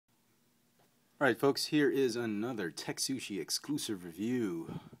Alright folks, here is another TekSushi exclusive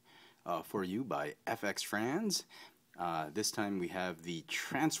review for you by FX Franz. This time we have the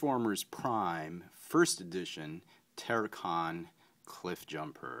Transformers Prime First Edition Terrorcon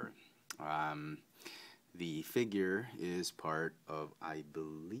Cliffjumper. The figure is part of, I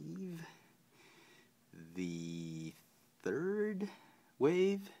believe, the third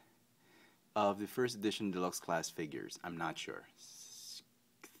wave of the First Edition Deluxe Class figures. I'm not sure.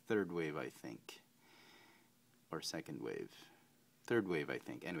 Third wave, I think, or second wave, third wave, I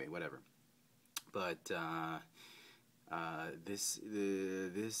think. Anyway, whatever. But this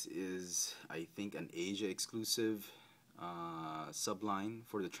is, I think, an Asia exclusive subline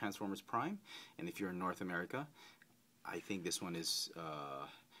for the Transformers Prime, and if you're in North America, I think this one is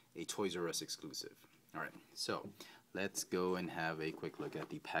a Toys R Us exclusive. All right, so let's go and have a quick look at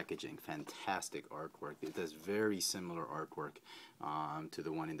the packaging. Fantastic artwork. It has very similar artwork to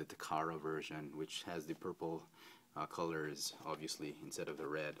the one in the Takara version, which has the purple colors, obviously, instead of the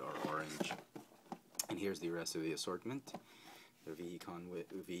red or orange. And here's the rest of the assortment. The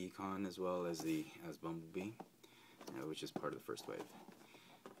Vehicon as well as Bumblebee, which is part of the first wave.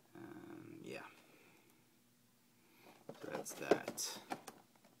 Yeah. So that's that.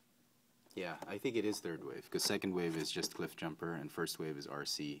 Yeah, I think it is third wave, because second wave is just Cliffjumper, and first wave is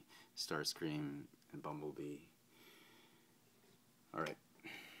RC, Starscream, and Bumblebee. Alright,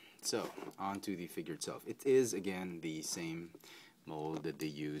 so on to the figure itself. It is, again, the same mold that they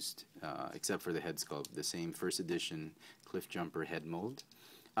used, except for the head sculpt, the same first edition Cliffjumper head mold.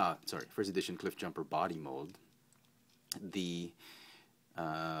 First edition Cliffjumper body mold. The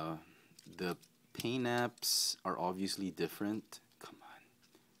paint apps are obviously different.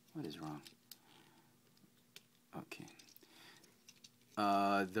 What is wrong? Okay.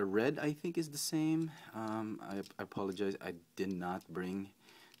 The red, I think, is the same. I apologize. I did not bring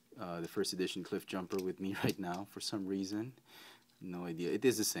the first edition Cliffjumper with me right now for some reason. No idea. It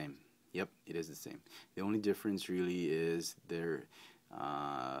is the same. Yep, it is the same. The only difference really is there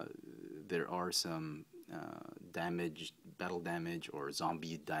are some battle damage or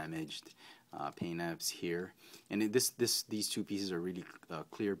zombie damaged paint apps here, and these two pieces are really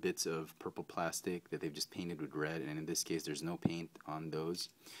clear bits of purple plastic that they've just painted with red, and in this case there's no paint on those.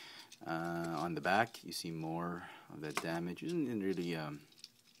 On the back you see more of that damage. Isn't really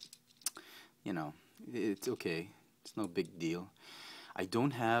you know, it's okay, it's no big deal. I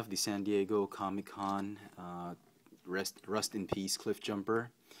don't have the San Diego Comic-Con Rust in Peace Cliffjumper,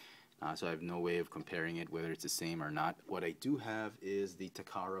 so I have no way of comparing it, whether it's the same or not. What I do have is the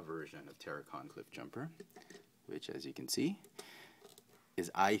Takara version of Terrorcon Cliffjumper, which, as you can see, is,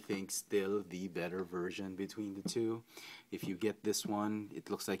 I think, still the better version between the two. If you get this one,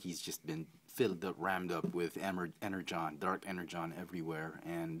 it looks like he's just been rammed up with energon, dark energon everywhere,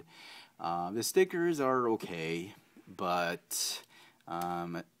 and the stickers are okay, but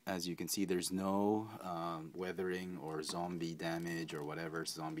as you can see, there's no weathering or zombie damage or whatever,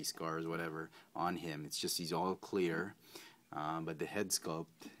 zombie scars, whatever, on him. It's just he's all clear, but the head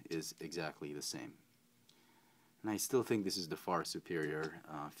sculpt is exactly the same. And I still think this is the far superior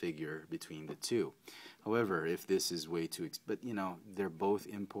figure between the two. However, if this is way too, but you know, they're both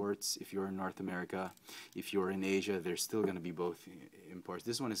imports. If you're in North America, if you're in Asia, they're still going to be both imports.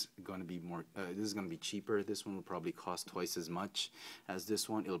 This one is going to be more. This is going to be cheaper. This one will probably cost twice as much as this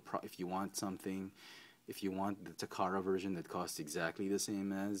one. If you want something, if you want the Takara version that costs exactly the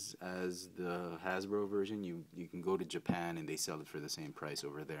same as the Hasbro version, you can go to Japan and they sell it for the same price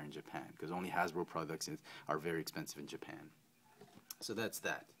over there in Japan, because only Hasbro products are very expensive in Japan. So that's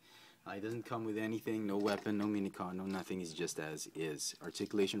that. It doesn't come with anything, no weapon, no minicon, no nothing. It's just as is.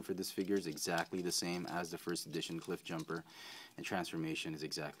 Articulation for this figure is exactly the same as the first edition Cliffjumper, and transformation is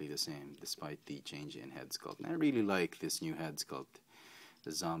exactly the same, despite the change in head sculpt. And I really like this new head sculpt,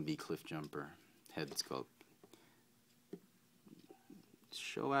 the zombie Cliffjumper head sculpt.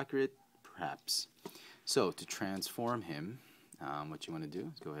 Show accurate, perhaps. So to transform him, what you want to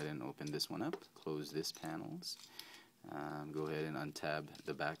do is go ahead and open this one up, close this panels, go ahead and untab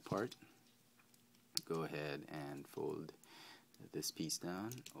the back part, go ahead and fold this piece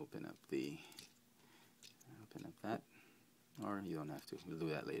down, open up that, or you don't have to, we'll do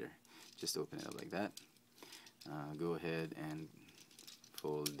that later, just open it up like that. Go ahead and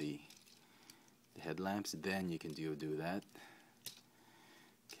fold the headlamps, then you can do that.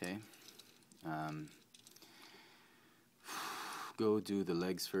 Okay. Go do the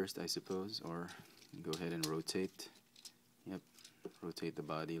legs first, I suppose, or go ahead and rotate. Yep, rotate the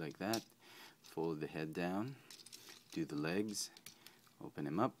body like that. Fold the head down. Do the legs. Open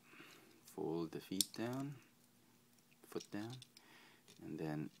him up. Fold the feet down, foot down, and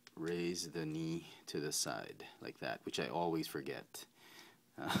then raise the knee to the side like that, which I always forget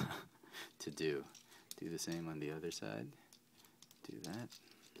to do. Do the same on the other side. Do that.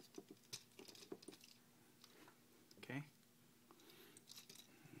 Okay.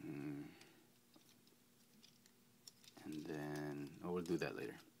 And then, oh, we'll do that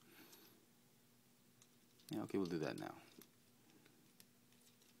later. Yeah, okay, we'll do that now.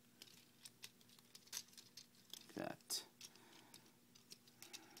 Like that.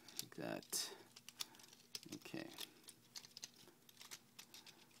 Like that. Okay.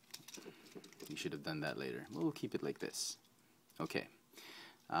 We should have done that later. We'll keep it like this. Okay.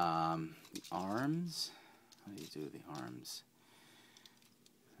 The arms. How do you do the arms?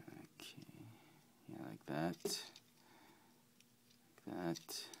 Okay. Yeah, like that. Like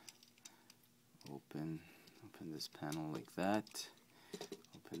that. Open this panel like that.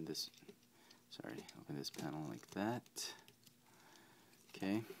 Open this panel like that.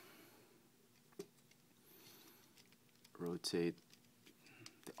 Okay. Rotate.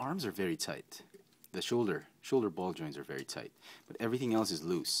 The arms are very tight. The shoulder ball joints are very tight, but everything else is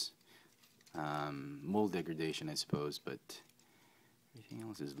loose. Mold degradation, I suppose, but everything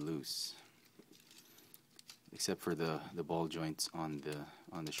else is loose, except for the ball joints on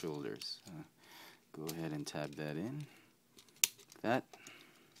the shoulders. Go ahead and tab that in, like that.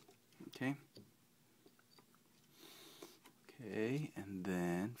 Okay. Okay, and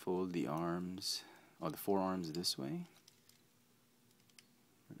then fold the arms, or the forearms this way.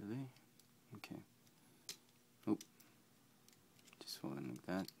 Really? Okay. Oh, just fold them like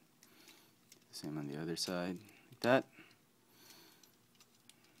that. Same on the other side, like that.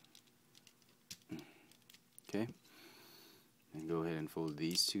 Okay. And go ahead and fold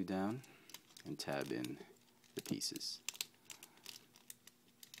these two down and tab in the pieces.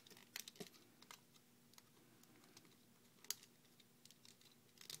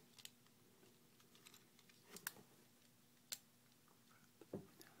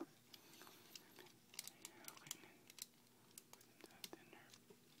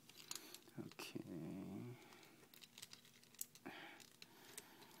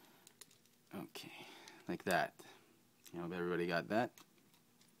 Okay, like that. I hope everybody got that.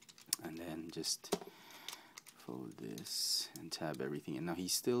 And then just fold this and tab everything in. Now he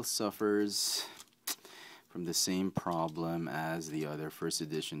still suffers from the same problem as the other first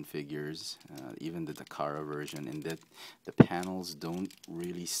edition figures, even the Takara version, in that the panels don't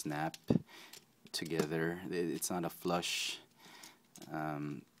really snap together. It's not a flush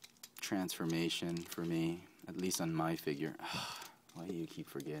transformation for me, at least on my figure. Why do you keep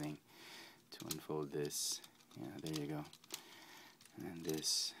forgetting to unfold this? Yeah, there you go. And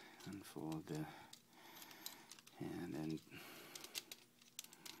this, unfold the, and then,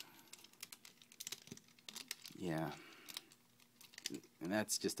 yeah. And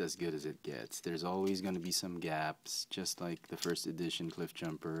that's just as good as it gets. There's always going to be some gaps, just like the first edition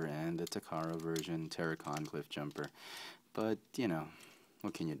Cliffjumper and the Takara version, Terrorcon Cliffjumper. But, you know,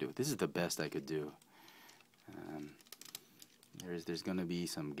 what can you do? This is the best I could do. There's going to be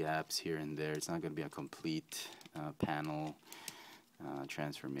some gaps here and there. It's not going to be a complete panel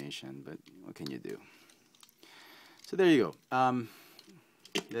transformation, but what can you do? So there you go.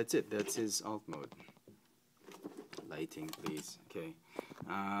 That's it. That's his alt mode. Lighting, please. Okay.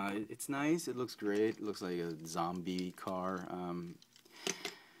 It's nice. It looks great. It looks like a zombie car.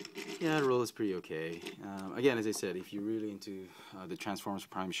 Yeah, the roll is pretty okay. Again, as I said, if you're really into the Transformers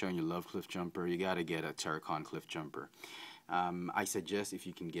Prime show and you love Cliffjumper, you got to get a Terrorcon Cliffjumper. I suggest if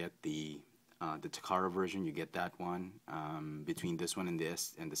you can get the Takara version, you get that one. Between this one and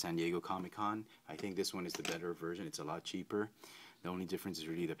the San Diego Comic-Con, I think this one is the better version. It's a lot cheaper. The only difference is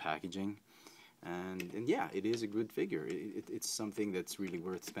really the packaging. And yeah, it is a good figure. It's something that's really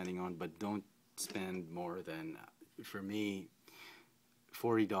worth spending on, but don't spend more than, for me,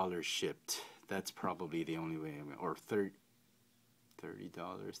 $40 shipped. That's probably the only way. Or $30.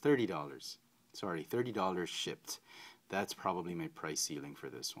 Sorry, $30 shipped. That's probably my price ceiling for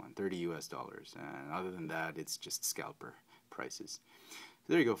this one, $30 US. And other than that, it's just scalper prices. So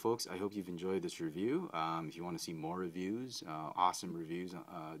there you go, folks. I hope you've enjoyed this review. If you want to see more reviews, awesome reviews,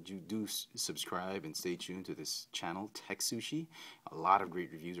 do subscribe and stay tuned to this channel, TekSushi. A lot of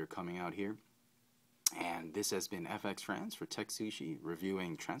great reviews are coming out here. And this has been FX France for TekSushi,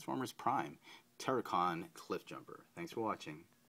 reviewing Transformers Prime, Terrorcon Cliffjumper. Thanks for watching.